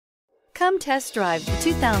Come test drive the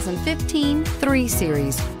 2015 3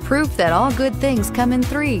 Series. Proof that all good things come in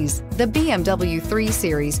threes. The BMW 3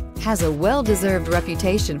 Series has a well-deserved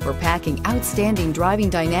reputation for packing outstanding driving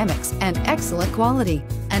dynamics and excellent quality,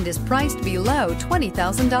 and is priced below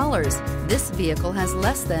 $20,000. This vehicle has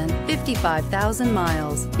less than 55,000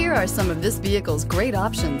 miles. Here are some of this vehicle's great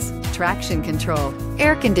options: traction control,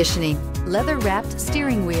 air conditioning, leather-wrapped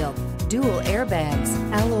steering wheel, dual airbags,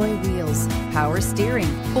 alloy wheels, power steering,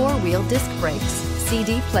 4-wheel disc brakes,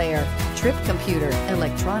 CD player, trip computer,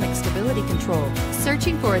 electronic stability control.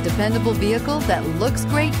 Searching for a dependable vehicle that looks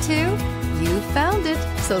great too? You found it,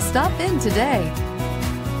 so stop in today.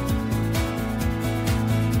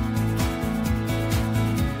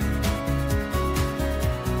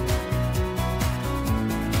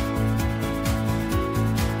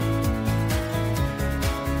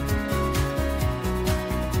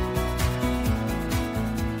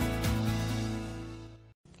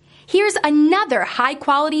 Here's another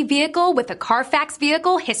high-quality vehicle with a Carfax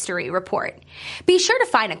Vehicle History Report. Be sure to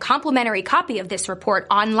find a complimentary copy of this report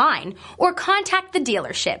online or contact the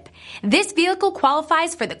dealership. This vehicle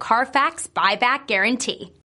qualifies for the Carfax Buyback Guarantee.